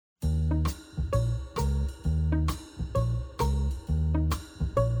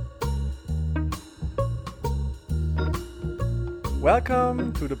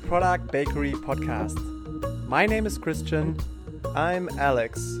Welcome to the Product Bakery podcast. My name is Christian, I'm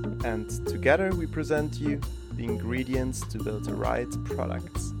Alex, and together we present you the ingredients to build the right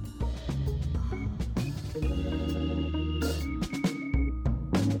products.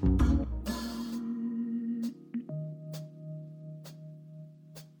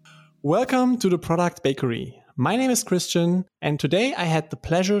 Welcome to the Product Bakery. My name is Christian, and today I had the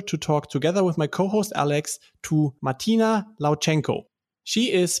pleasure to talk together with my co-host Alex to Martina Lauchengco.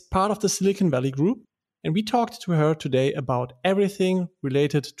 She is part of the Silicon Valley Group, and we talked to her today about everything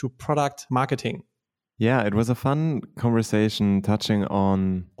related to product marketing. Yeah, it was a fun conversation touching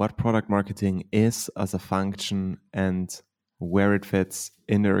on what product marketing is as a function and where it fits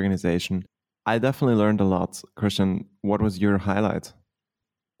in the organization. I definitely learned a lot. Christian, what was your highlight?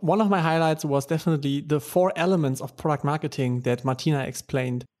 One of my highlights was definitely the 4 elements of product marketing that Martina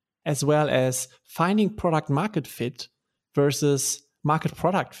explained, as well as finding product market fit versus market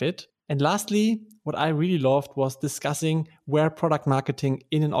product fit. And lastly, what I really loved was discussing where product marketing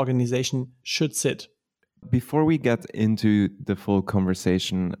in an organization should sit. Before we get into the full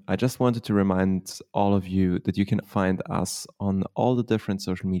conversation, I just wanted to remind all of you that you can find us on all the different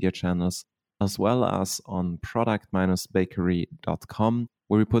social media channels, as well as on product-bakery.com,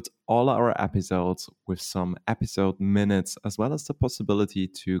 where we put all our episodes with some episode minutes, as well as the possibility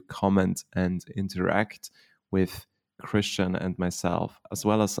to comment and interact with Christian and myself, as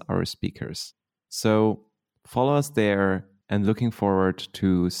well as our speakers. So follow us there and looking forward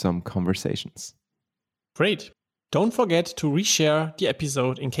to some conversations. Great. Don't forget to reshare the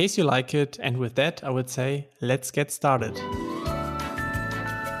episode in case you like it. And with that, I would say, let's get started.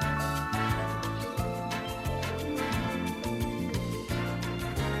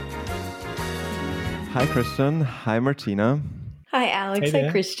 Hi, Christian. Hi, Martina. Hi, Alex. Hi,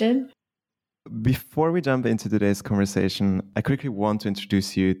 Christian. Before we jump into today's conversation, I quickly want to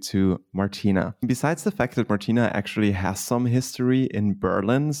introduce you to Martina. Besides the fact that Martina actually has some history in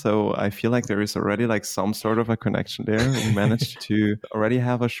Berlin, so I feel like there is already like some sort of a connection there. We managed to already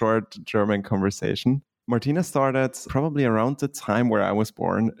have a short German conversation. Martina started probably around the time where I was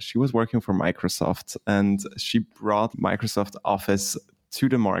born. She was working for Microsoft and she brought Microsoft Office to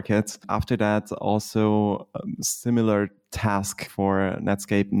the market. After that, also a similar task for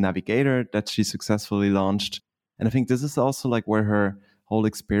Netscape Navigator that she successfully launched. And I think this is also like where her whole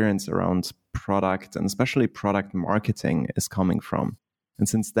experience around product and especially product marketing is coming from. And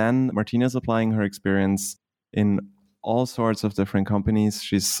since then, Martina is applying her experience in all sorts of different companies.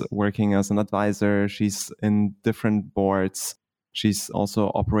 She's working as an advisor. She's in different boards. She's also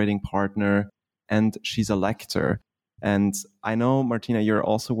operating partner and she's a lecturer. And I know, Martina, you're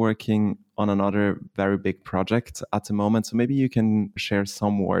also working on another very big project at the moment. So maybe you can share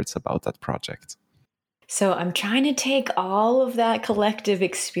some words about that project. So I'm trying to take all of that collective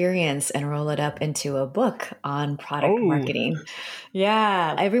experience and roll it up into a book on product marketing.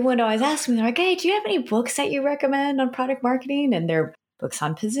 Yeah. Everyone always asks me, they're like, hey, do you have any books that you recommend on product marketing? And they're books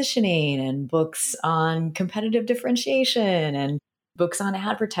on positioning and books on competitive differentiation and books on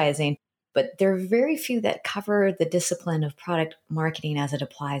advertising. But there are very few that cover the discipline of product marketing as it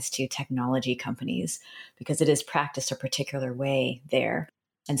applies to technology companies, because it is practiced a particular way there.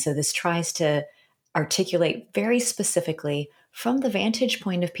 And so this tries to articulate very specifically from the vantage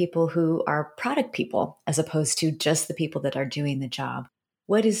point of people who are product people, as opposed to just the people that are doing the job.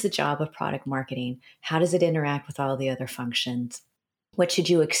 What is the job of product marketing? How does it interact with all the other functions? What should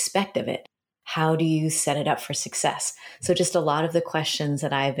you expect of it? How do you set it up for success? So just a lot of the questions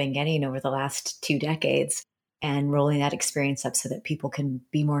that I've been getting over the last 2 decades and rolling that experience up so that people can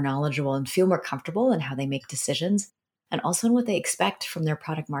be more knowledgeable and feel more comfortable in how they make decisions and also in what they expect from their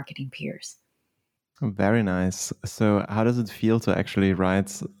product marketing peers. Very nice. So how does it feel to actually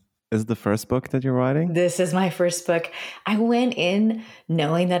write? Is it the first book that you're writing? This is my first book. I went in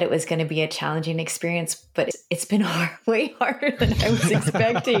knowing that it was going to be a challenging experience, but it's been way harder than I was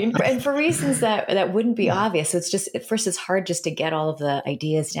expecting. And for reasons that wouldn't be obvious. So it's just, at first it's hard just to get all of the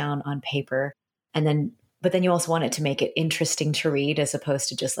ideas down on paper. But then you also want it to make it interesting to read as opposed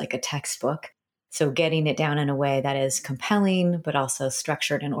to just like a textbook. So getting it down in a way that is compelling, but also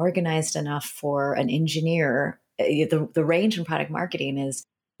structured and organized enough for an engineer. The range in product marketing is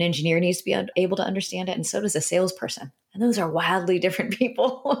an engineer needs to be able to understand it, and so does a salesperson. And those are wildly different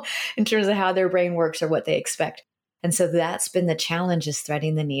people in terms of how their brain works or what they expect. And so that's been the challenge, is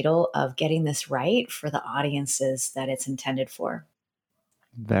threading the needle of getting this right for the audiences that it's intended for.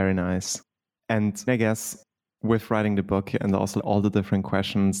 Very nice. And I guess with writing the book and also all the different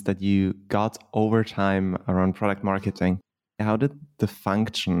questions that you got over time around product marketing, How did the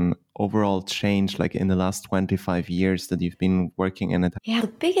function overall change like in the last 25 years that you've been working in it? Yeah, the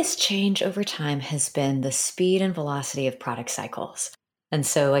biggest change over time has been the speed and velocity of product cycles. And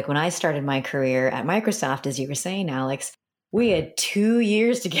so like when I started my career at Microsoft, as you were saying, Alex, we had 2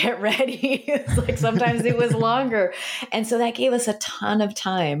 years to get ready. It's like sometimes it was longer. And so that gave us a ton of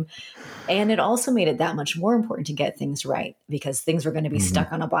time. And it also made it that much more important to get things right because things were going to be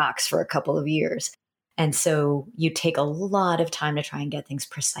stuck on a box for a couple of years. And so you take a lot of time to try and get things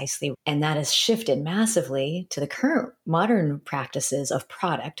precisely. And that has shifted massively to the current modern practices of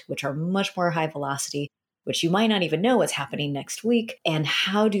product, which are much more high velocity, which you might not even know what's happening next week. And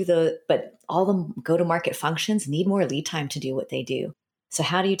but all the go-to-market functions need more lead time to do what they do. So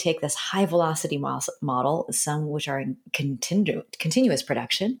how do you take this high velocity model, some which are in continuous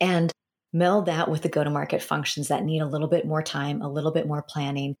production, and meld that with the go-to-market functions that need a little bit more time, a little bit more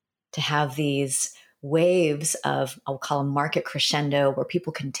planning to have these waves of, I'll call them market crescendo, where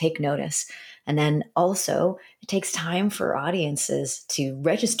people can take notice. And then also it takes time for audiences to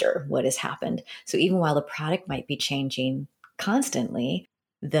register what has happened. So even while the product might be changing constantly,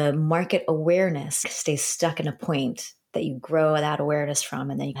 the market awareness stays stuck in a point that you grow that awareness from,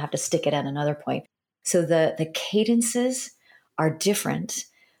 and then you have to stick it at another point. So the cadences are different,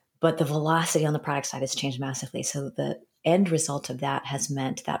 but the velocity on the product side has changed massively. So the end result of that has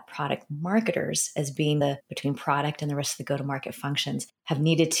meant that product marketers, as being between product and the rest of the go-to-market functions, have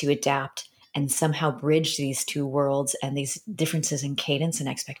needed to adapt and somehow bridge these two worlds and these differences in cadence and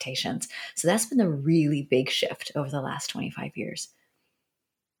expectations. So that's been the really big shift over the last 25 years.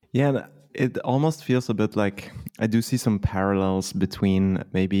 Yeah, it almost feels a bit like I do see some parallels between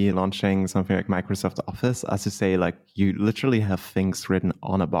maybe launching something like Microsoft Office. As you say, like you literally have things written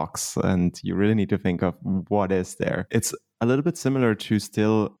on a box and you really need to think of what is there. It's a little bit similar to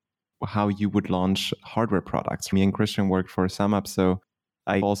still how you would launch hardware products. Me and Christian worked for SumUp, so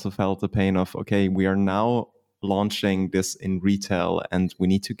I also felt the pain of, okay, we are now launching this in retail and we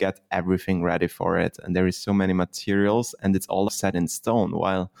need to get everything ready for it. And there is so many materials and it's all set in stone.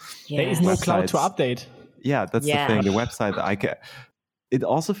 While there is no cloud to update. Yeah, that's the thing. The website, it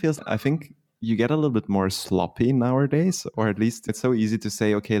also feels, I think you get a little bit more sloppy nowadays, or at least it's so easy to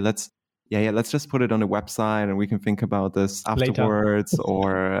say, okay, let's just put it on the website and we can think about this afterwards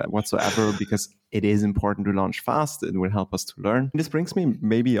or whatsoever, because it is important to launch fast. It will help us to learn. This brings me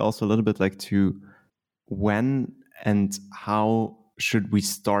maybe also a little bit like to when and how should we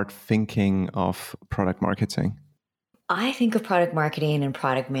start thinking of product marketing? I think of product marketing and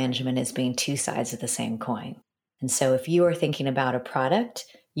product management as being two sides of the same coin. And so if you are thinking about a product,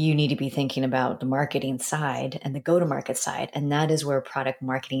 you need to be thinking about the marketing side and the go-to-market side. And that is where product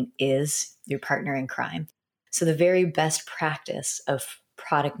marketing is your partner in crime. So the very best practice of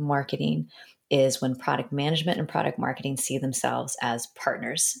product marketing is when product management and product marketing see themselves as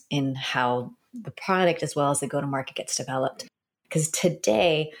partners in how the product as well as the go-to-market gets developed. Because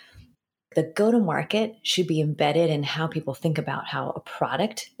today, the go-to-market should be embedded in how people think about how a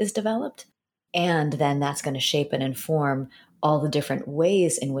product is developed. And then that's going to shape and inform all the different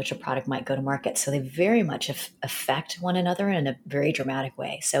ways in which a product might go to market. So they very much affect one another in a very dramatic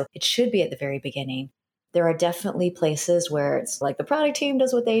way. So it should be at the very beginning. There are definitely places where it's like the product team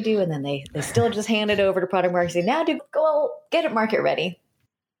does what they do, and then they still just hand it over to product marketing. Now go get it market ready.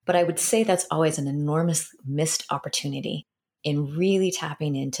 But I would say that's always an enormous missed opportunity in really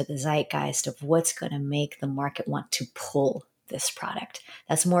tapping into the zeitgeist of what's going to make the market want to pull this product.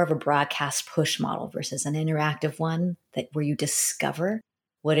 That's more of a broadcast push model versus an interactive one where you discover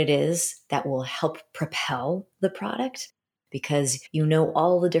what it is that will help propel the product, because you know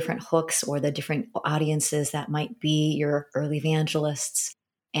all the different hooks or the different audiences that might be your early evangelists.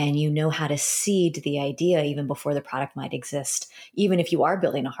 And you know how to seed the idea even before the product might exist. Even if you are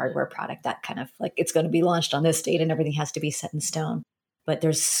building a hardware product, that kind of like it's going to be launched on this date and everything has to be set in stone. But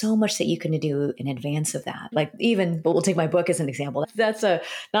there's so much that you can do in advance of that. But we'll take my book as an example. That's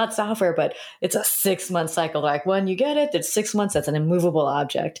not software, but it's a 6-month cycle. Like when you get it, it's 6 months. That's an immovable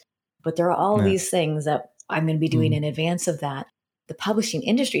object. But there are all these things that I'm going to be doing in advance of that. The publishing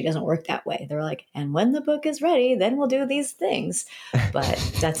industry doesn't work that way. They're like, and when the book is ready, then we'll do these things. But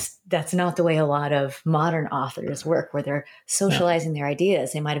that's not the way a lot of modern authors work, where they're socializing their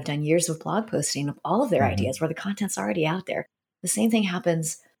ideas. They might have done years of blog posting of all of their ideas where the content's already out there. The same thing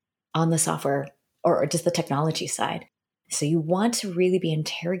happens on the software or just the technology side. So you want to really be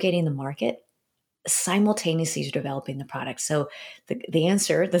interrogating the market simultaneously to developing the product. So the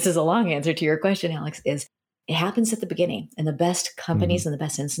answer, this is a long answer to your question, Alex, is it happens at the beginning. And the best companies and the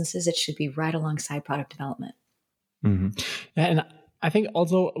best instances, it should be right alongside product development. And I think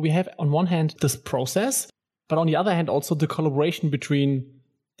also we have on one hand this process, But on the other hand, also the collaboration between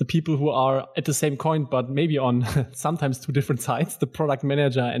the people who are at the same coin, but maybe on sometimes two different sides, the product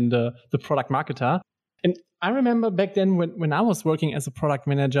manager and the product marketer. And I remember back then when I was working as a product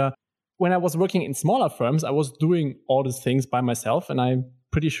manager, when I was working in smaller firms, I was doing all these things by myself. And I'm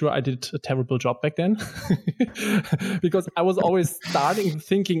pretty sure I did a terrible job back then because I was always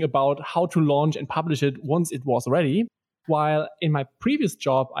thinking about how to launch and publish it once it was ready. While in my previous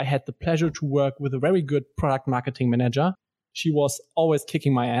job, I had the pleasure to work with a very good product marketing manager. She was always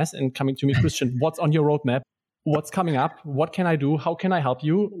kicking my ass and coming to me, Christian, what's on your roadmap? What's coming up? What can I do? How can I help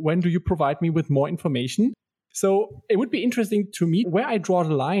you? When do you provide me with more information? So it would be interesting to me where I draw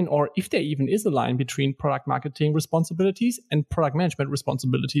the line, or if there even is a line between product marketing responsibilities and product management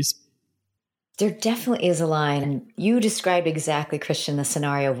responsibilities. There definitely is a line. And you described exactly, Christian, the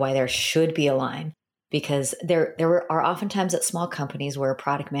scenario of why there should be a line. Because there are oftentimes at small companies where a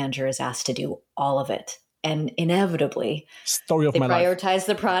product manager is asked to do all of it. And inevitably, they prioritize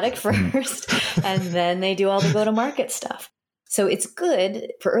the product first, and then they do all the go-to-market stuff. So it's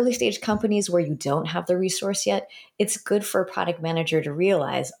good for early stage companies where you don't have the resource yet. It's good for a product manager to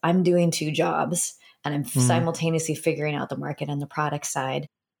realize I'm doing two jobs and I'm simultaneously figuring out the market and the product side.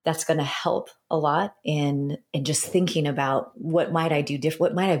 That's going to help a lot in just thinking about what might I do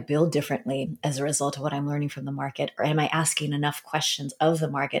what might I build differently as a result of what I'm learning from the market, or am I asking enough questions of the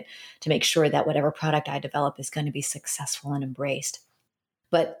market to make sure that whatever product I develop is going to be successful and embraced.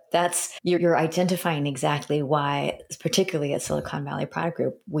 But you're identifying exactly why, particularly at Silicon Valley Product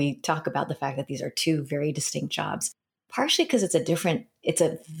Group, we talk about the fact that these are two very distinct jobs, partially because it's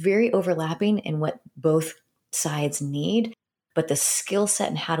a very overlapping in what both sides need. But the skill set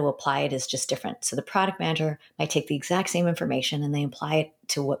and how to apply it is just different. So the product manager might take the exact same information and they apply it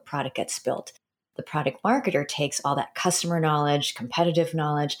to what product gets built. The product marketer takes all that customer knowledge, competitive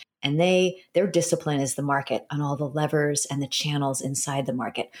knowledge, and their discipline is the market and all the levers and the channels inside the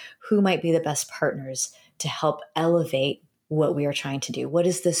market. Who might be the best partners to help elevate what we are trying to do? What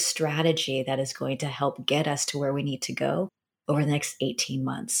is the strategy that is going to help get us to where we need to go over the next 18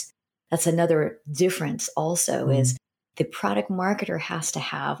 months? That's another difference also is the product marketer has to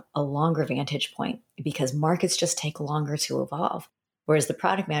have a longer vantage point because markets just take longer to evolve. Whereas the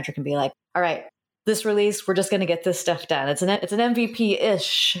product manager can be like, all right, this release, we're just going to get this stuff done. It's an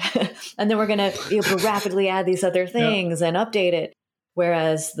MVP-ish. And then we're going to be able to rapidly add these other things and update it.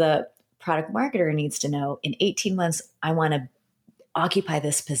 Whereas the product marketer needs to know in 18 months, I want to occupy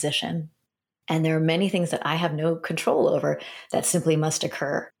this position. And there are many things that I have no control over that simply must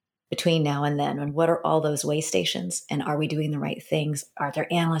occur between now and then. And what are all those way stations? And are we doing the right things? Are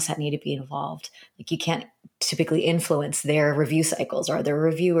there analysts that need to be involved? Like you can't typically influence their review cycles. Are there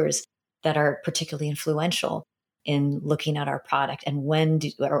reviewers that are particularly influential in looking at our product? And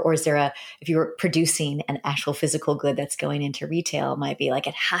or is there if you're producing an actual physical good that's going into retail, it might be like,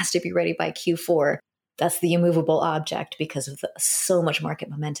 it has to be ready by Q4. That's the immovable object because of so much market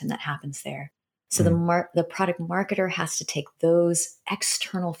momentum that happens there. So the product marketer has to take those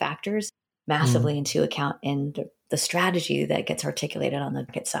external factors massively into account in the strategy that gets articulated on the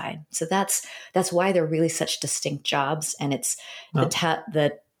market side. So that's why they're really such distinct jobs, and it's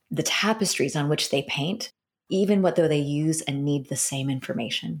the tapestries on which they paint, even what though they use and need the same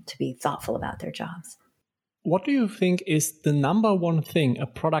information to be thoughtful about their jobs. What do you think is the number one thing a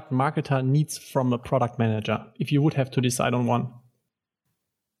product marketer needs from a product manager, if you would have to decide on one?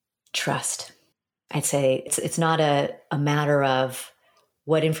 Trust. I'd say it's not a matter of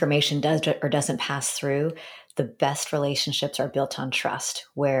what information does or doesn't pass through. The best relationships are built on trust,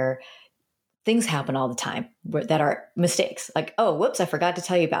 where things happen all the time that are mistakes. Like, oh, whoops, I forgot to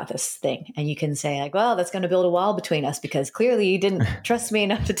tell you about this thing. And you can say like, well, that's going to build a wall between us because clearly you didn't trust me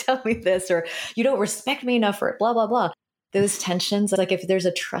enough to tell me this, or you don't respect me enough for blah, blah, blah. Those tensions, like if there's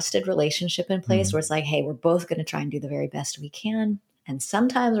a trusted relationship in place where it's like, hey, we're both going to try and do the very best we can. And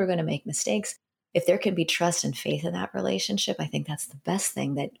sometimes we're going to make mistakes. If there can be trust and faith in that relationship, I think that's the best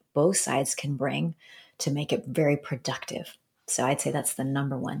thing that both sides can bring to make it very productive. So I'd say that's the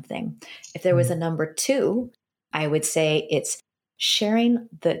number one thing. If there was a number two, I would say it's sharing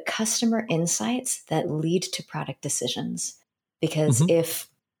the customer insights that lead to product decisions. Because if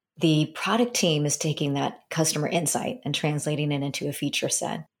the product team is taking that customer insight and translating it into a feature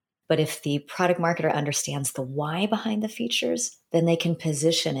set, but if the product marketer understands the why behind the features, then they can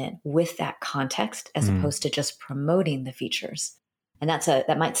position it with that context as opposed to just promoting the features. And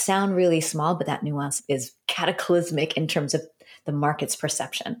that might sound really small, but that nuance is cataclysmic in terms of the market's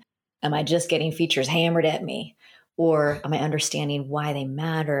perception. Am I just getting features hammered at me? Or am I understanding why they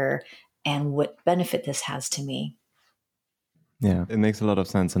matter and what benefit this has to me? Yeah, it makes a lot of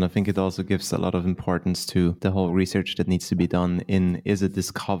sense. And I think it also gives a lot of importance to the whole research that needs to be done in, is it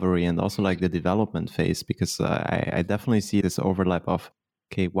discovery and also like the development phase, because I definitely see this overlap of,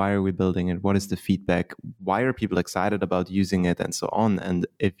 okay, why are we building it? What is the feedback? Why are people excited about using it and so on? And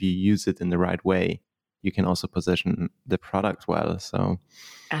if you use it in the right way, you can also position the product well. So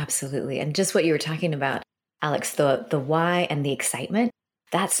absolutely. And just what you were talking about, Alex, the why and the excitement,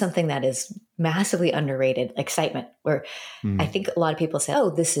 that's something that is massively underrated. Excitement, where I think a lot of people say, oh,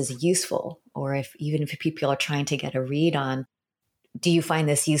 this is useful. Or even if people are trying to get a read on, do you find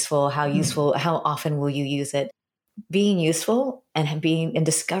this useful? How useful? How often will you use it? Being useful and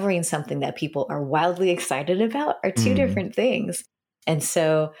discovering something that people are wildly excited about are two different things. And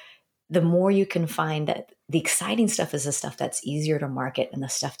so the more you can find that the exciting stuff is the stuff that's easier to market and the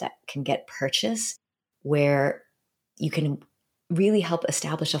stuff that can get purchased, where you can really help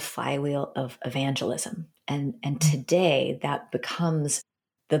establish a flywheel of evangelism. And today that becomes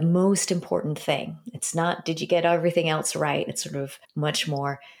the most important thing. It's not, did you get everything else right? It's sort of much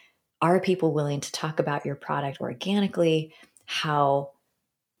more, are people willing to talk about your product organically? How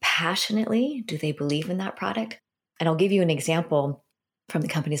passionately do they believe in that product? And I'll give you an example from the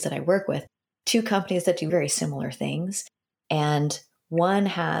companies that I work with. Two companies that do very similar things. And one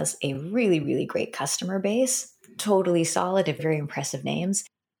has a really, really great customer base, totally solid and very impressive names.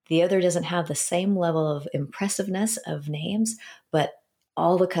 The other doesn't have the same level of impressiveness of names, but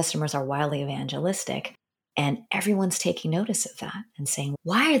all the customers are wildly evangelistic. And everyone's taking notice of that and saying,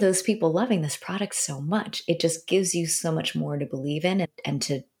 why are those people loving this product so much? It just gives you so much more to believe in and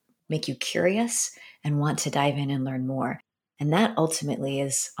to make you curious and want to dive in and learn more. And that ultimately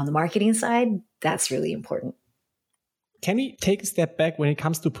is, on the marketing side, that's really important. Can we take a step back when it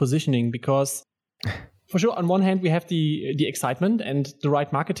comes to positioning? Because for sure, on one hand, we have the excitement and the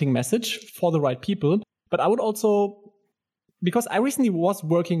right marketing message for the right people. But I would also, because I recently was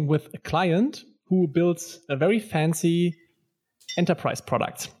working with a client who built a very fancy enterprise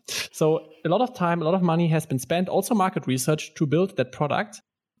product. So a lot of time, a lot of money has been spent, also market research, to build that product.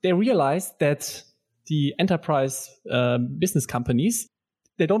 They realized that the enterprise business companies,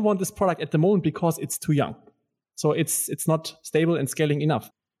 they don't want this product at the moment because it's too young. So it's not stable and scaling enough.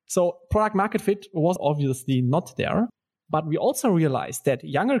 So product market fit was obviously not there. But we also realized that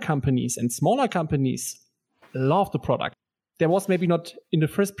younger companies and smaller companies love the product. There was maybe not in the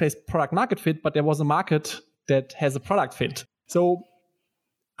first place product market fit, but there was a market that has a product fit. So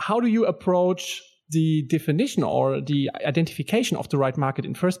how do you approach the definition or the identification of the right market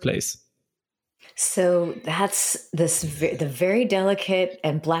in first place? So that's the very delicate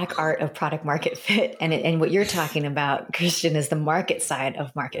and black art of product market fit. And what you're talking about, Christian, is the market side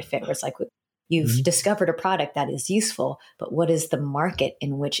of market fit, where it's like you've discovered a product that is useful, but what is the market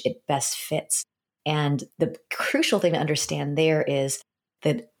in which it best fits? And the crucial thing to understand there is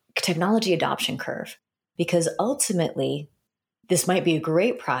the technology adoption curve, because ultimately this might be a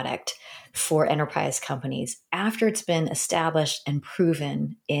great product for enterprise companies after it's been established and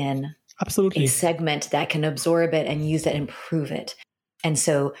proven in Absolutely. a segment that can absorb it and use it and improve it. And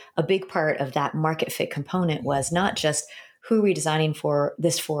so a big part of that market fit component was not just who are we designing for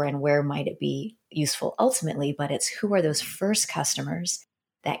this for and where might it be useful ultimately, but it's who are those first customers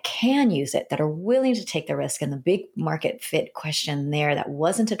that can use it, that are willing to take the risk. And the big market fit question there that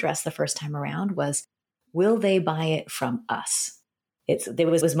wasn't addressed the first time around was, will they buy it from us? There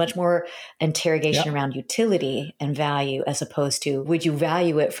was much more interrogation around utility and value, as opposed to, would you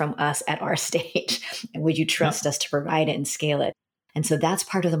value it from us at our stage? And would you trust us to provide it and scale it? And so that's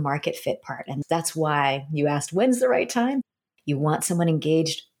part of the market fit part. And that's why you asked, when's the right time? You want someone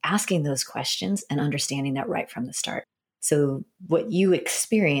engaged asking those questions and understanding that right from the start. So what you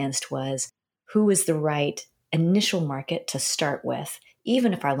experienced was, who is the right initial market to start with,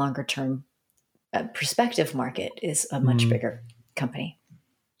 even if our longer term perspective market is a much bigger company.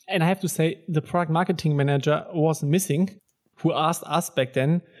 And I have to say, the product marketing manager was missing, who asked us back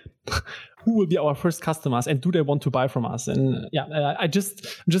then, who will be our first customers and do they want to buy from us? And I'm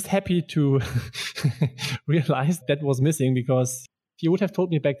just happy to realize that was missing, because if you would have told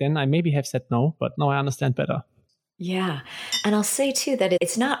me back then, I maybe have said no, but now I understand better. Yeah. And I'll say too that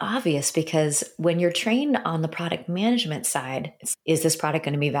it's not obvious, because when you're trained on the product management side, is this product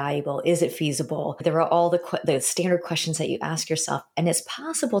going to be valuable? Is it feasible? There are all the standard questions that you ask yourself. And it's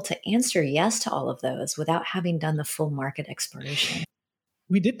possible to answer yes to all of those without having done the full market exploration.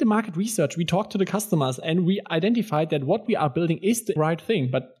 We did the market research, we talked to the customers, and we identified that what we are building is the right thing,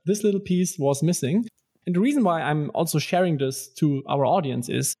 but this little piece was missing. And the reason why I'm also sharing this to our audience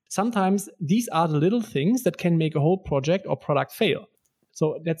is sometimes these are the little things that can make a whole project or product fail.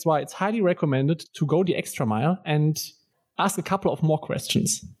 So that's why it's highly recommended to go the extra mile and ask a couple of more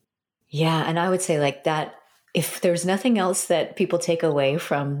questions. Yeah. And I would say like that, if there's nothing else that people take away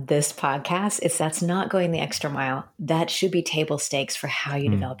from this podcast, it's that's not going the extra mile. That should be table stakes for how you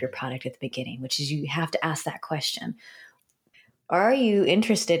develop your product at the beginning, which is you have to ask that question. Are you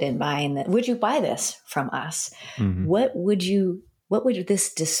interested in buying that? Would you buy this from us? What would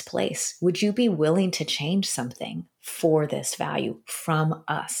this displace? Would you be willing to change something for this value from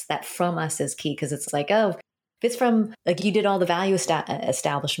us? That from us is key, because it's like, oh, if it's from, like, you did all the value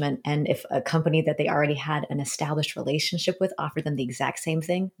establishment, and if a company that they already had an established relationship with offered them the exact same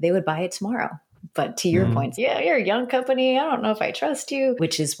thing, they would buy it tomorrow. But to your point, yeah, you're a young company. I don't know if I trust you,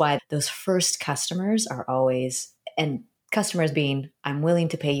 which is why those first customers are always, and customers being, I'm willing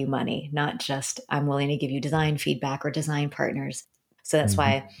to pay you money, not just I'm willing to give you design feedback or design partners. So that's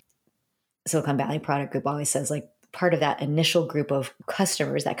why Silicon Valley Product Group always says, like, part of that initial group of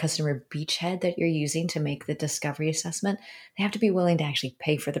customers, that customer beachhead that you're using to make the discovery assessment, they have to be willing to actually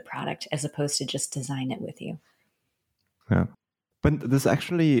pay for the product as opposed to just design it with you. Yeah. But this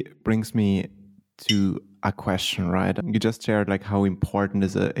actually brings me to a question, right? You just shared like how important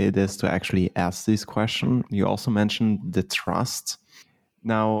it is to actually ask this question. You also mentioned the trust.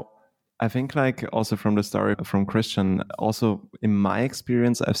 Now, I think like also from the story from Christian, also in my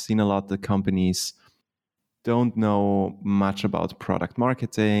experience, I've seen a lot of companies don't know much about product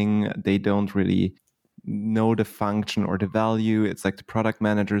marketing. They don't really know the function or the value. It's like the product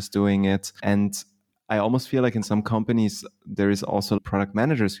managers doing it. And I almost feel like in some companies, there is also product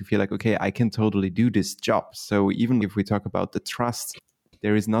managers who feel like, okay, I can totally do this job. So even if we talk about the trust,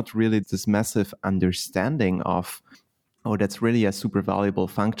 there is not really this massive understanding of, oh, that's really a super valuable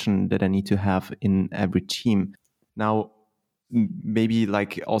function that I need to have in every team. Now, maybe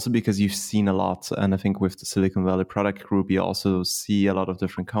like also because you've seen a lot, and I think with the Silicon Valley Product Group, you also see a lot of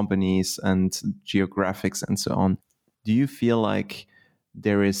different companies and geographics and so on. Do you feel like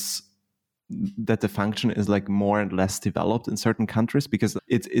that the function is like more and less developed in certain countries? Because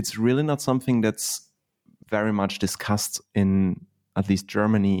it's really not something that's very much discussed in at least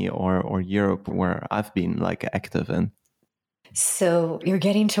Germany or Europe, where I've been like active in. So you're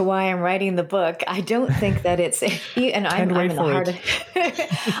getting to why I'm writing the book. I don't think that it's, and I'm in the heart of,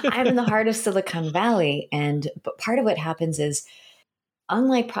 I'm in the heart of Silicon Valley. But part of what happens is,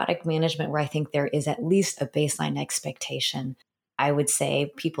 unlike product management, where I think there is at least a baseline expectation, I would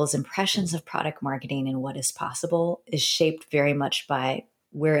say people's impressions of product marketing and what is possible is shaped very much by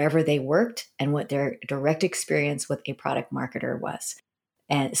wherever they worked and what their direct experience with a product marketer was.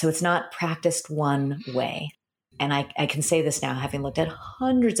 And so it's not practiced one way. And I can say this now, having looked at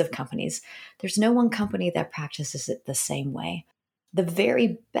hundreds of companies, there's no one company that practices it the same way. The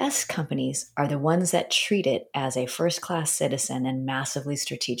very best companies are the ones that treat it as a first-class citizen and massively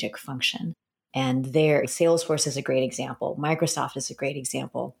strategic function. And their Salesforce is a great example. Microsoft is a great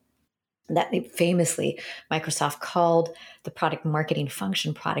example. That famously, Microsoft called the product marketing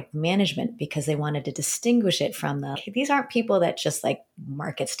function product management because they wanted to distinguish it from these aren't people that just like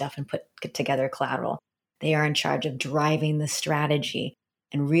market stuff and put together collateral. They are in charge of driving the strategy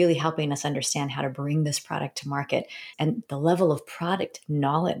and really helping us understand how to bring this product to market. And the level of product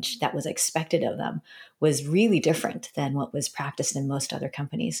knowledge that was expected of them was really different than what was practiced in most other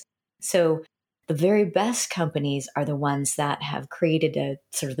companies. So the very best companies are the ones that have created a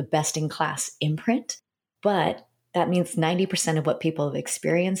sort of the best in class imprint, but that means 90% of what people have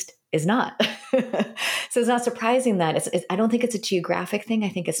experienced is not. So it's not surprising that I don't think it's a geographic thing. I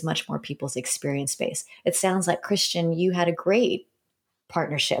think it's much more people's experience base. It sounds like, Christian, you had a great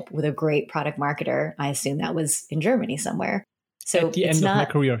partnership with a great product marketer. I assume that was in Germany somewhere. So at the end of my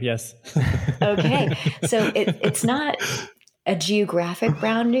career, yes. Okay. So it's not a geographic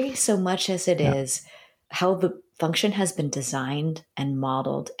boundary so much as it is how the function has been designed and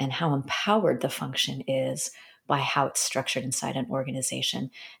modeled and how empowered the function is by how it's structured inside an organization.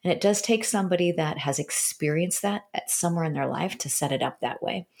 And it does take somebody that has experienced that at somewhere in their life to set it up that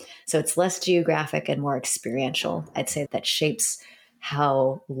way. So it's less geographic and more experiential. I'd say that shapes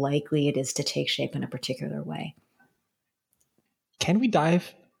how likely it is to take shape in a particular way. Can we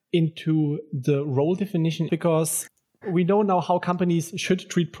dive into the role definition? Because we know now how companies should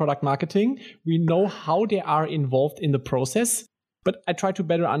treat product marketing. We know how they are involved in the process, but I try to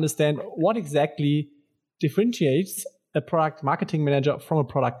better understand what exactly differentiates a product marketing manager from a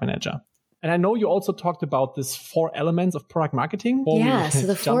product manager. And I know you also talked about this 4 elements of product marketing. Yeah, so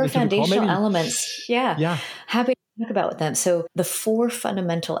the 4 foundational elements. Yeah. Happy to talk about them. So the 4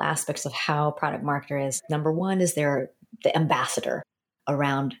 fundamental aspects of how product marketer is. Number 1 is they're the ambassador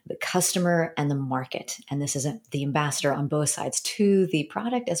around the customer and the market. And this is the ambassador on both sides to the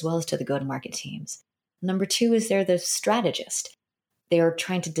product as well as to the go-to-market teams. Number two is they're the strategist. They are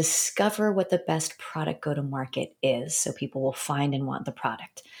trying to discover what the best product go-to-market is, so people will find and want the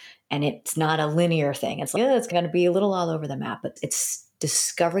product. And it's not a linear thing. It's like, it's going to be a little all over the map, but it's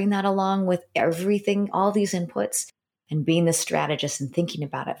discovering that along with everything, all these inputs, and being the strategist and thinking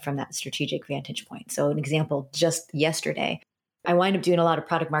about it from that strategic vantage point. So an example, just yesterday, I wind up doing a lot of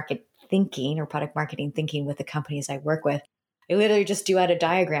product market thinking or product marketing thinking with the companies I work with. I literally just do out a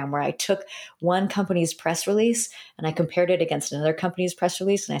diagram where I took one company's press release and I compared it against another company's press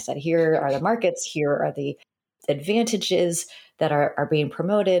release. And I said, here are the markets, here are the advantages that are being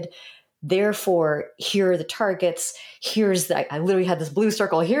promoted. Therefore, here are the targets. I literally had this blue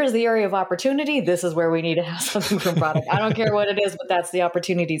circle. Here's the area of opportunity. This is where we need to have something from product. I don't care what it is, but that's the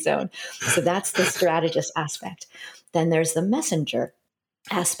opportunity zone. So that's the strategist aspect. Then there's the messenger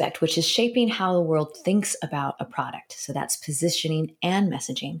aspect, which is shaping how the world thinks about a product. So that's positioning and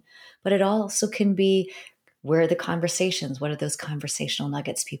messaging. But it also can be where are the conversations? What are those conversational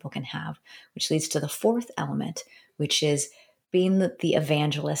nuggets people can have? Which leads to the fourth element, which is being the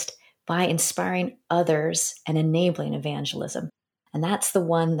evangelist by inspiring others and enabling evangelism. And that's the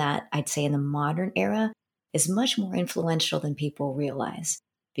one that I'd say in the modern era is much more influential than people realize,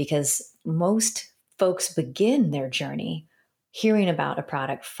 because most folks begin their journey hearing about a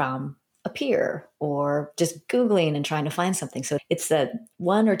product from a peer or just Googling and trying to find something. So it's that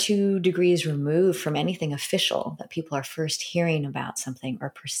 1 or 2 degrees removed from anything official that people are first hearing about something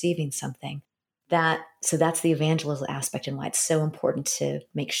or perceiving something. So that's the evangelism aspect and why it's so important to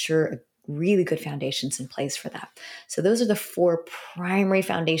make sure a really good foundation's in place for that. So those are the 4 primary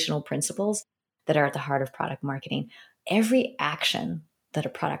foundational principles that are at the heart of product marketing. Every action that a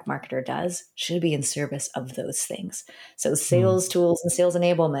product marketer does should be in service of those things. So sales tools and sales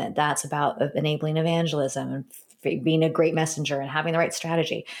enablement, that's about enabling evangelism and being a great messenger and having the right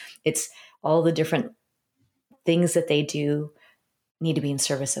strategy. It's all the different things that they do need to be in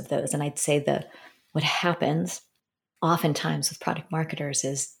service of those. And I'd say what happens oftentimes with product marketers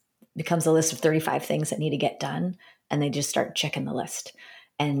is becomes a list of 35 things that need to get done. And they just start checking the list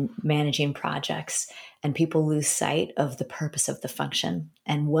and managing projects. And people lose sight of the purpose of the function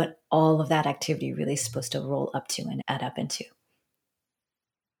and what all of that activity really is supposed to roll up to and add up into.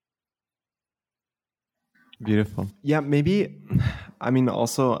 Beautiful. Yeah, maybe, I mean,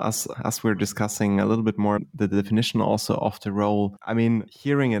 also as we're discussing a little bit more the definition also of the role, I mean,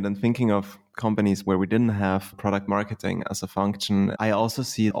 hearing it and thinking of companies where we didn't have product marketing as a function, I also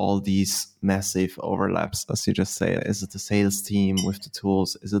see all these massive overlaps, as you just say. Is it the sales team with the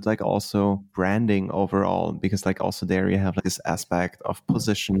tools? Is it like also branding overall? Because like also there you have like this aspect of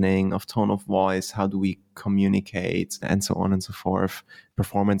positioning, of tone of voice, how do we communicate, and so on and so forth,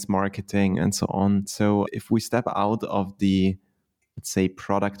 performance marketing and so on. So if we step out of the, let's say,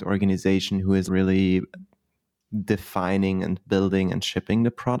 product organization who is really defining and building and shipping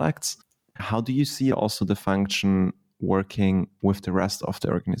the products, how do you see also the function working with the rest of the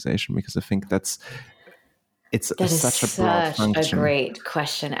organization? Because I think it's such a broad function. Such a great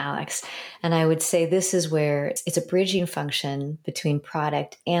question, Alex. And I would say this is where it's a bridging function between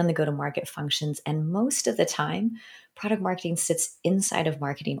product and the go-to-market functions. And most of the time, product marketing sits inside of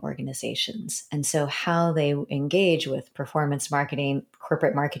marketing organizations. And so how they engage with performance marketing,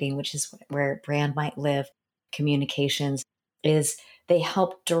 corporate marketing, which is where brand might live, communications, is they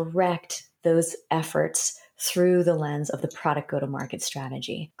help direct those efforts through the lens of the product go-to-market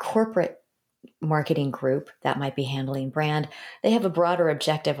strategy. Corporate marketing group that might be handling brand, they have a broader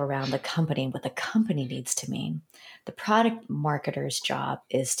objective around the company and what the company needs to mean. The product marketer's job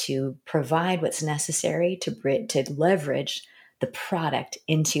is to provide what's necessary to leverage the product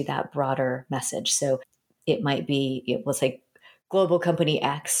into that broader message. So it might be, let's say, global company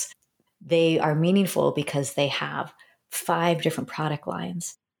X. They are meaningful because they have 5 different product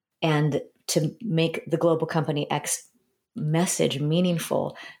lines. And to make the global company X message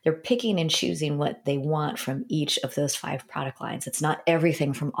meaningful, they're picking and choosing what they want from each of those 5 product lines. It's not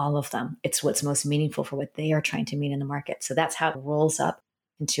everything from all of them. It's what's most meaningful for what they are trying to mean in the market. So that's how it rolls up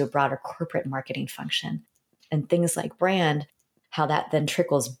into a broader corporate marketing function. And things like brand, how that then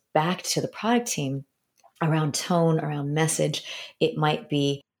trickles back to the product team around tone, around message. It might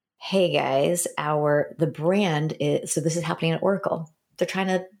be, hey guys, the brand is, so this is happening at Oracle. They're trying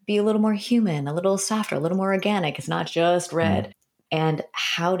to be a little more human, a little softer, a little more organic. It's not just red. And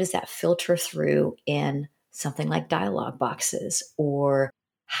how does that filter through in something like dialogue boxes, or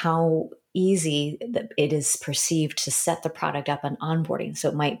how easy that it is perceived to set the product up on onboarding? So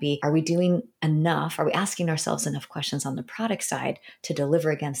it might be, are we doing enough? Are we asking ourselves enough questions on the product side to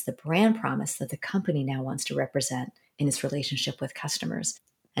deliver against the brand promise that the company now wants to represent in its relationship with customers?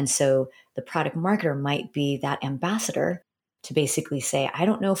 And so the product marketer might be that ambassador to basically say, I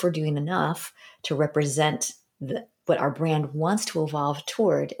don't know if we're doing enough to represent what our brand wants to evolve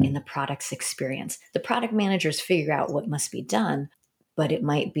toward in the product's experience. The product managers figure out what must be done, but it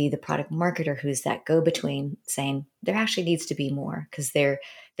might be the product marketer who's that go-between saying there actually needs to be more because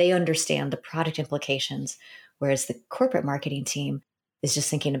they understand the product implications, whereas the corporate marketing team is just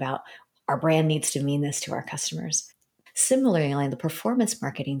thinking about our brand needs to mean this to our customers. Similarly, on the performance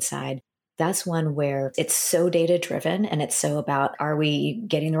marketing side, that's one where it's so data-driven and it's so about, are we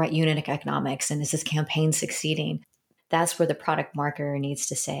getting the right unit economics and is this campaign succeeding? That's where the product marketer needs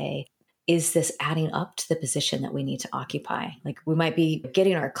to say, is this adding up to the position that we need to occupy? Like we might be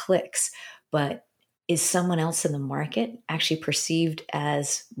getting our clicks, but is someone else in the market actually perceived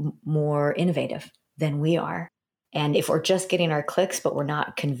as more innovative than we are? And if we're just getting our clicks, but we're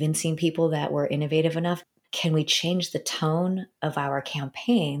not convincing people that we're innovative enough, can we change the tone of our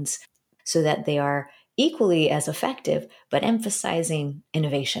campaigns so that they are equally as effective, but emphasizing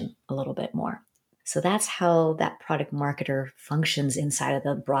innovation a little bit more? So that's how that product marketer functions inside of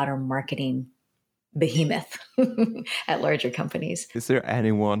the broader marketing behemoth at larger companies. Is there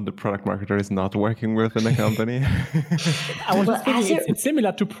anyone the product marketer is not working with in the company? I was just thinking it's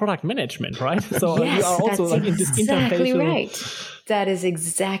similar to product management, right? So yes, you are also that's like in this exactly interfacial... right. That is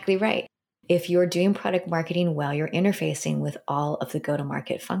exactly right. If you're doing product marketing well, you're interfacing with all of the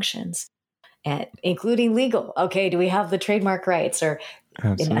go-to-market functions, including legal. Okay, do we have the trademark rights? Or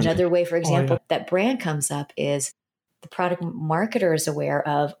in another way, for example, that brand comes up is the product marketer is aware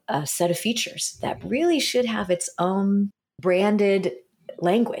of a set of features that really should have its own branded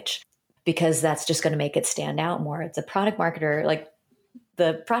language because that's just going to make it stand out more. It's a product marketer, like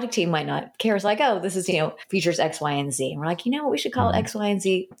the product team might not care. It's like, oh, this is, features X, Y, and Z. And we're like, what we should call X, Y, and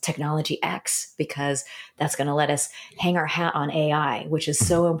Z technology X, because that's going to let us hang our hat on AI, which is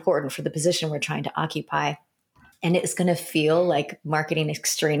so important for the position we're trying to occupy. And it's going to feel like marketing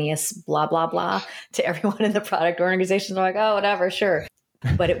extraneous, blah, blah, blah to everyone in the product organization. They're like, oh, whatever, sure.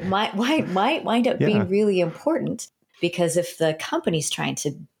 But it might wind up being really important because if the company's trying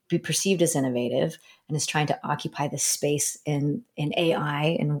to be perceived as innovative and is trying to occupy the space in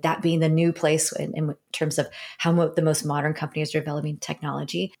AI, and that being the new place in terms of how the most modern companies are developing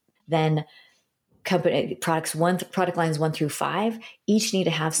technology, then product lines 1 through 5 each need to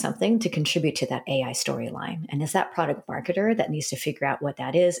have something to contribute to that AI storyline. And it's that product marketer that needs to figure out what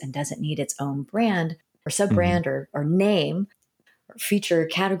that is and doesn't need its own brand or sub-brand or name or feature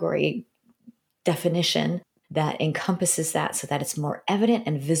category definition that encompasses that so that it's more evident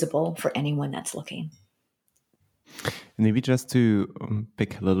and visible for anyone that's looking. Maybe just to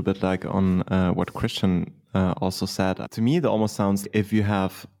pick a little bit like on what Christian also said, to me, it almost sounds if you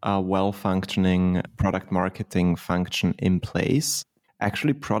have a well-functioning product marketing function in place,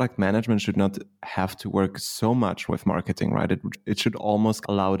 actually product management should not have to work so much with marketing, right? It should almost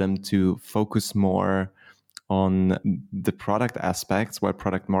allow them to focus more on the product aspects while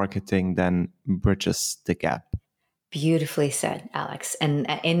product marketing then bridges the gap. Beautifully said, Alex. And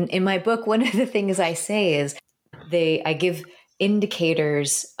in my book, one of the things I say is I give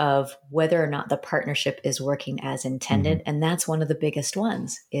indicators of whether or not the partnership is working as intended. Mm-hmm. And that's one of the biggest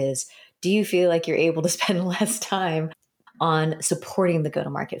ones is, do you feel like you're able to spend less time on supporting the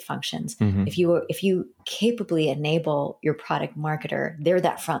go-to-market functions? Mm-hmm. If you capably enable your product marketer, they're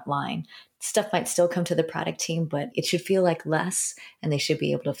that front line. Stuff might still come to the product team, but it should feel like less, and they should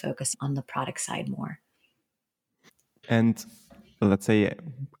be able to focus on the product side more. And let's say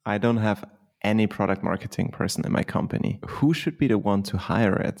I don't have any product marketing person in my company. Who should be the one to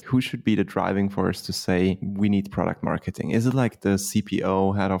hire it? Who should be the driving force to say we need product marketing? Is it like the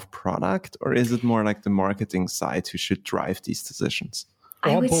CPO, head of product, or is it more like the marketing side who should drive these decisions?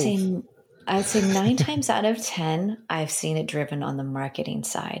 I would say 9 times out of 10, I've seen it driven on the marketing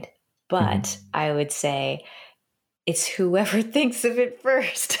side. But I would say it's whoever thinks of it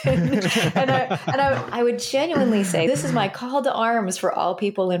first. and I would genuinely say, this is my call to arms for all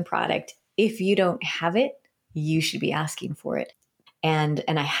people in product. If you don't have it, you should be asking for it. And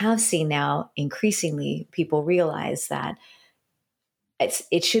I have seen now increasingly people realize that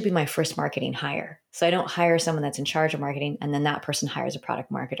it should be my first marketing hire. So I don't hire someone that's in charge of marketing and then that person hires a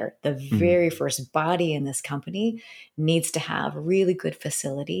product marketer. The very first body in this company needs to have really good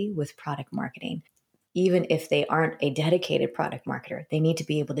facility with product marketing. Even if they aren't a dedicated product marketer, they need to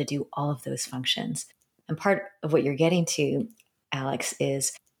be able to do all of those functions. And part of what you're getting to, Alex,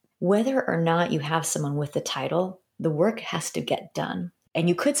 is whether or not you have someone with the title, the work has to get done. And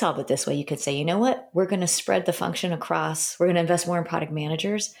you could solve it this way. You could say, you know what? We're going to spread the function across. We're going to invest more in product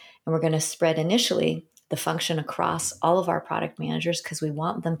managers, and we're going to spread initially the function across all of our product managers because we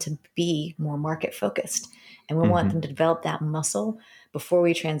want them to be more market focused. And we want them to develop that muscle before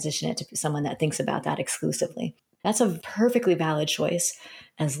we transition it to someone that thinks about that exclusively. That's a perfectly valid choice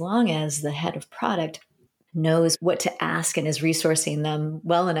as long as the head of product knows what to ask and is resourcing them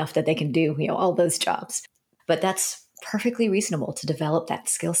well enough that they can do, all those jobs. But that's perfectly reasonable to develop that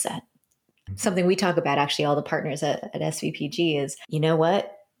skill set. Something we talk about, actually, all the partners at SVPG is, you know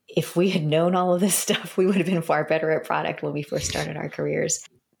what? If we had known all of this stuff, we would have been far better at product when we first started our careers.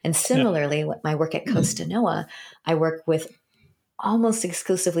 And similarly, with my work at Costa Noa, I work with almost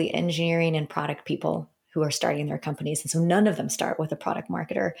exclusively engineering and product people who are starting their companies. And so none of them start with a product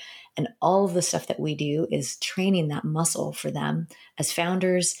marketer. And all of the stuff that we do is training that muscle for them as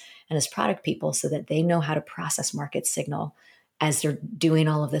founders and as product people so that they know how to process market signal as they're doing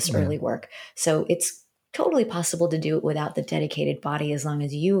all of this early work. So it's totally possible to do it without the dedicated body as long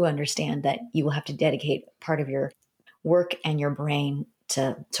as you understand that you will have to dedicate part of your work and your brain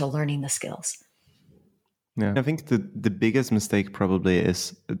to learning the skills. Yeah, I think the biggest mistake probably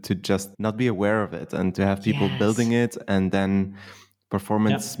is to just not be aware of it and to have people building it and then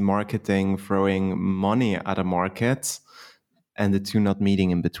performance marketing throwing money at a market and the two not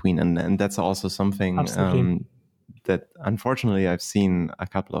meeting in between. And that's also something that unfortunately I've seen a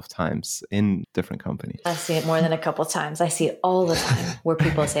couple of times in different companies. I see it more than a couple of times. I see it all the time where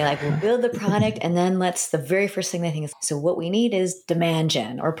people say like, we'll build the product and then the very first thing they think is, so what we need is demand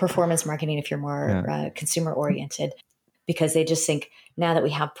gen or performance marketing if you're more consumer oriented, because they just think now that we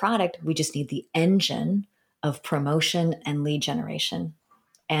have product, we just need the engine of promotion and lead generation.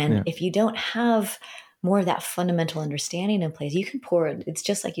 And if you don't have more of that fundamental understanding in place, you can it's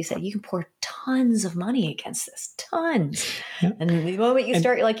just like you said, you can pour tons of money against this, tons. Yeah. And the moment you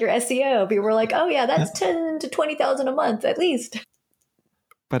start like your SEO, people are like, oh yeah, that's 10 to 20,000 a month at least.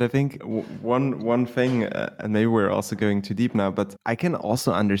 But I think one thing, and maybe we're also going too deep now, but I can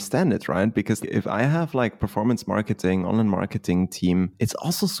also understand it, right? Because if I have like performance marketing, online marketing team, it's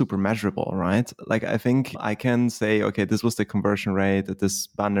also super measurable, right? Like I think I can say, okay, this was the conversion rate that this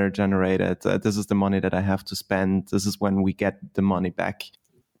banner generated. This is the money that I have to spend. This is when we get the money back.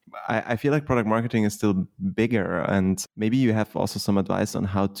 I feel like product marketing is still bigger, and maybe you have also some advice on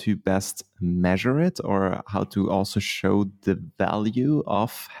how to best measure it or how to also show the value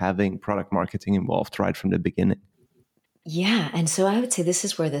of having product marketing involved right from the beginning. Yeah. And so I would say this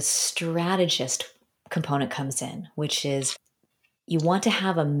is where the strategist component comes in, which is you want to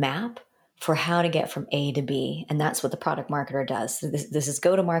have a map for how to get from A to B. And that's what the product marketer does. So this is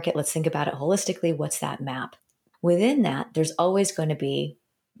go to market. Let's think about it holistically. What's that map? Within that, there's always going to be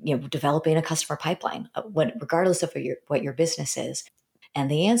developing a customer pipeline, regardless of what your business is.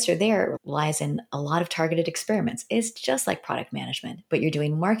 And the answer there lies in a lot of targeted experiments. It's just like product management, but you're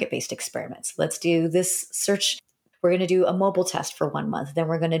doing market-based experiments. Let's do this search. We're going to do a mobile test for 1 month. Then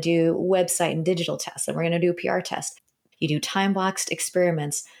we're going to do website and digital tests. Then we're going to do a PR test. You do time-boxed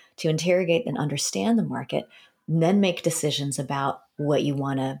experiments to interrogate and understand the market, and then make decisions about what you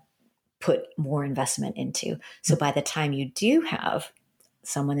want to put more investment into. So by the time you do have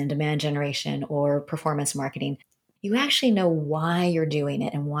someone in demand generation or performance marketing, you actually know why you're doing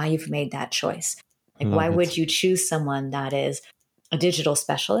it and why you've made that choice. Like, why would you choose someone that is a digital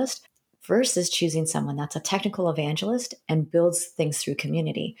specialist versus choosing someone that's a technical evangelist and builds things through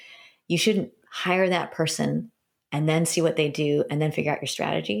community? You shouldn't hire that person and then see what they do and then figure out your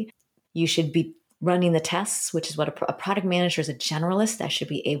strategy. You should be running the tests, which is what a product manager is, a generalist that should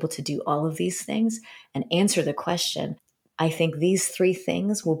be able to do all of these things and answer the question, I think these 3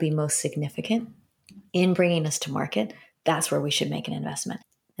 things will be most significant in bringing us to market. That's where we should make an investment.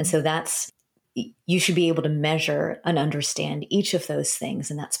 And so you should be able to measure and understand each of those things.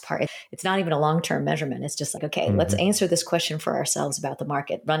 And that's it's not even a long-term measurement. It's just like, okay, let's answer this question for ourselves about the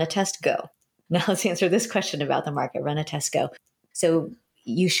market. Run a test, go. Now let's answer this question about the market. Run a test, go. So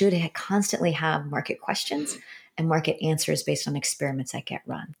you should constantly have market questions and market answers based on experiments that get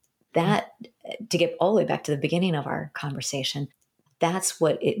run. That, to get all the way back to the beginning of our conversation, that's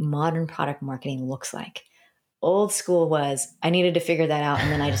what modern product marketing looks like. Old school was, I needed to figure that out and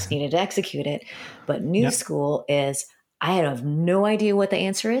then I just needed to execute it. But new school is, I have no idea what the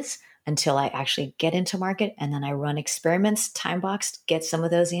answer is until I actually get into market, and then I run experiments, time boxed, get some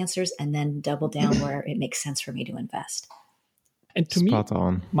of those answers, and then double down where it makes sense for me to invest. And to me,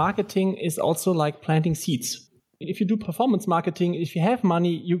 marketing is also like planting seeds. If you do performance marketing, if you have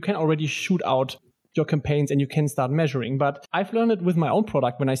money, you can already shoot out your campaigns and you can start measuring. But I've learned it with my own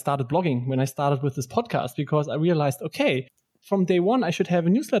product when I started blogging, when I started with this podcast, because I realized, okay, from day one, I should have a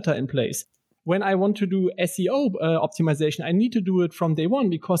newsletter in place. when I want to do SEO optimization, I need to do it from day one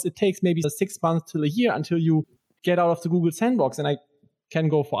because it takes maybe 6 months till a year until you get out of the Google sandbox. And I can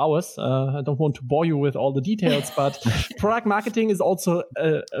go for hours. I don't want to bore you with all the details, but product marketing is also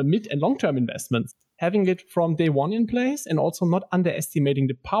a mid and long-term investment. Having it from day one in place and also not underestimating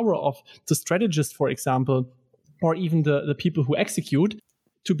the power of the strategist, for example, or even the people who execute,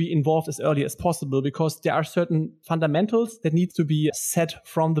 to be involved as early as possible, because there are certain fundamentals that need to be set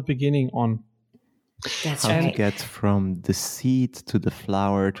from the beginning on. That's How right. to get from the seed to the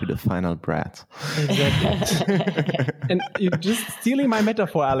flower to the final bread. Exactly. And you're just stealing my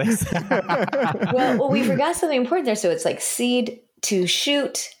metaphor, Alex. well, we forgot something important there. So it's like seed to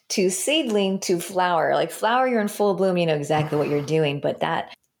shoot to seedling to flower. Like flower, you're in full bloom, you know exactly what you're doing, but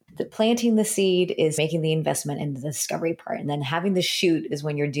the planting the seed is making the investment in the discovery part. And then having the shoot is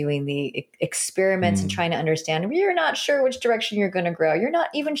when you're doing the experiments and trying to understand. You're not sure which direction you're going to grow. You're not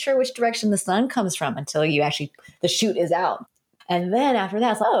even sure which direction the sun comes from until the shoot is out. And then after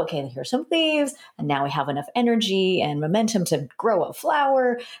that, it's like, oh, okay, here's some leaves. And now we have enough energy and momentum to grow a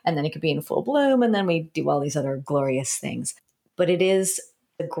flower. And then it could be in full bloom. And then we do all these other glorious things. But it is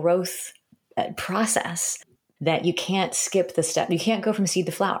the growth process that you can't skip the step. You can't go from seed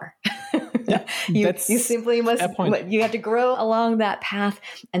to flower. Yeah, you simply must, you have to grow along that path.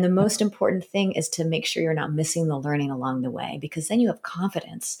 And the most important thing is to make sure you're not missing the learning along the way, because then you have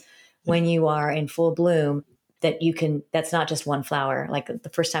confidence when you are in full bloom that that's not just one flower. Like the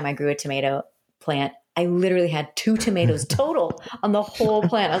first time I grew a tomato plant, I literally had 2 tomatoes total on the whole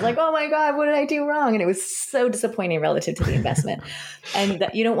plant. I was like, oh my God, what did I do wrong? And it was so disappointing relative to the investment. And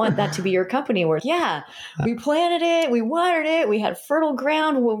you don't want that to be your company where, yeah, we planted it, we watered it, we had fertile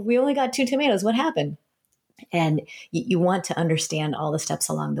ground, we only got 2 tomatoes. What happened? And you want to understand all the steps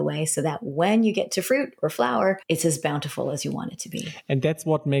along the way so that when you get to fruit or flower, it's as bountiful as you want it to be. And that's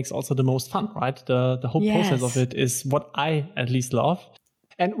what makes also the most fun, right? The whole process of it is what I at least love.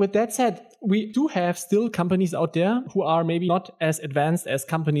 And with that said, we do have still companies out there who are maybe not as advanced as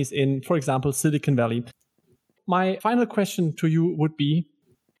companies in, for example, Silicon Valley. My final question to you would be,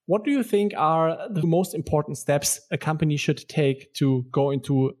 what do you think are the most important steps a company should take to go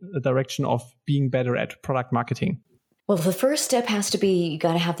into the direction of being better at product marketing? Well, the first step has to be, you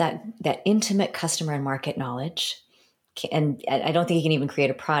got to have that intimate customer and market knowledge. And I don't think you can even create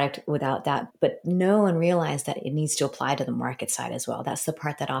a product without that, but know and realize that it needs to apply to the market side as well. That's the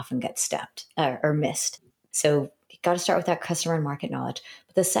part that often gets stepped or missed. So you got to start with that customer and market knowledge.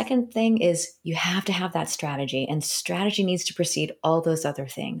 But the second thing is you have to have that strategy, and strategy needs to precede all those other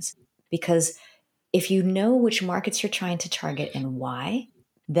things. Because if you know which markets you're trying to target and why,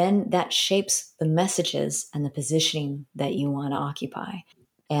 then that shapes the messages and the positioning that you want to occupy.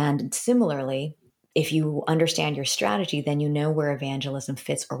 And similarly, if you understand your strategy, then you know where evangelism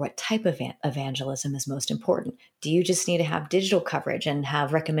fits or what type of evangelism is most important. Do you just need to have digital coverage and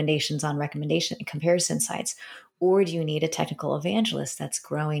have recommendations on recommendation and comparison sites? Or do you need a technical evangelist that's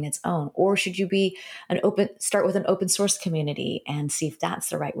growing its own? Or should you be start with an open source community and see if that's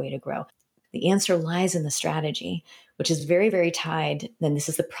the right way to grow? The answer lies in the strategy, which is very, very tied. Then this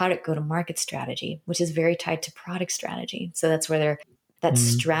is the product go-to-market strategy, which is very tied to product strategy. So that's where that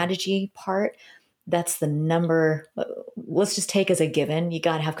strategy part, that's the number. Let's just take as a given. You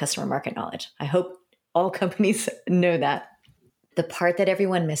got to have customer market knowledge. I hope all companies know that. The part that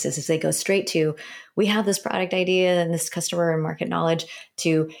everyone misses is they go straight to, we have this product idea and this customer and market knowledge,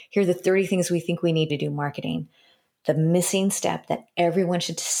 to here are the 30 things we think we need to do marketing. The missing step that everyone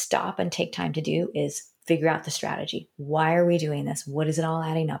should stop and take time to do is figure out the strategy. Why are we doing this? What is it all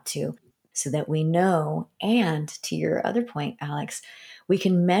adding up to? So that we know, and to your other point, Alex, we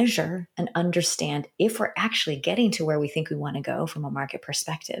can measure and understand if we're actually getting to where we think we want to go from a market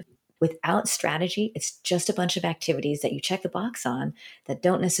perspective. Without strategy, it's just a bunch of activities that you check the box on that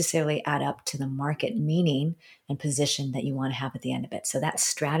don't necessarily add up to the market meaning and position that you want to have at the end of it. So that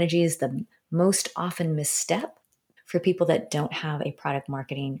strategy is the most often missed step for people that don't have a product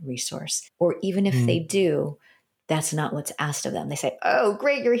marketing resource. Or even if they do, that's not what's asked of them. They say, oh,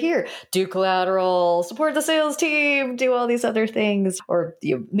 great, you're here. Do collateral, support the sales team, do all these other things, or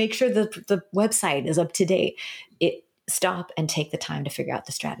make sure that the website is up to date. Stop and take the time to figure out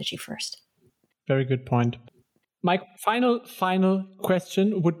the strategy first. Very good point. My final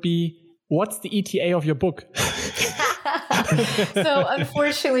question would be, what's the ETA of your book? So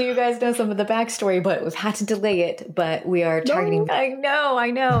unfortunately, you guys know some of the backstory, but we've had to delay it. But we are targeting, I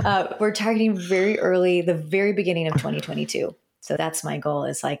know. We're targeting very early, the very beginning of 2022. So that's my goal,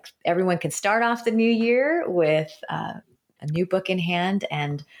 is like everyone can start off the new year with a new book in hand.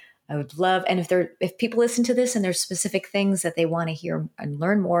 And I would love, and if people listen to this and there's specific things that they want to hear and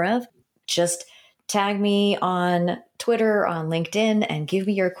learn more of, just tag me on Twitter, on LinkedIn, and give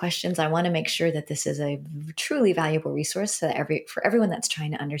me your questions. I want to make sure that this is a truly valuable resource for everyone that's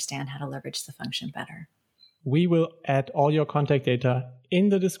trying to understand how to leverage the function better. We will add all your contact data in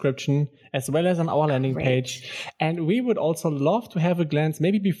the description as well as on our landing page. And we would also love to have a glance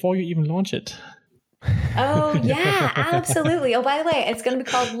maybe before you even launch it. Oh, yeah, absolutely. Oh, by the way, it's going to be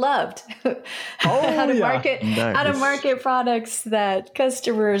called Loved. How to market products that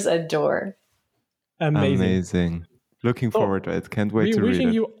customers adore. Amazing. Looking forward to it. Can't wait to read it. We're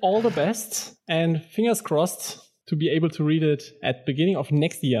wishing you all the best and fingers crossed to be able to read it at the beginning of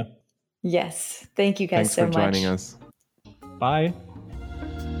next year. Yes. Thank you guys so much. Thanks for joining us. Bye.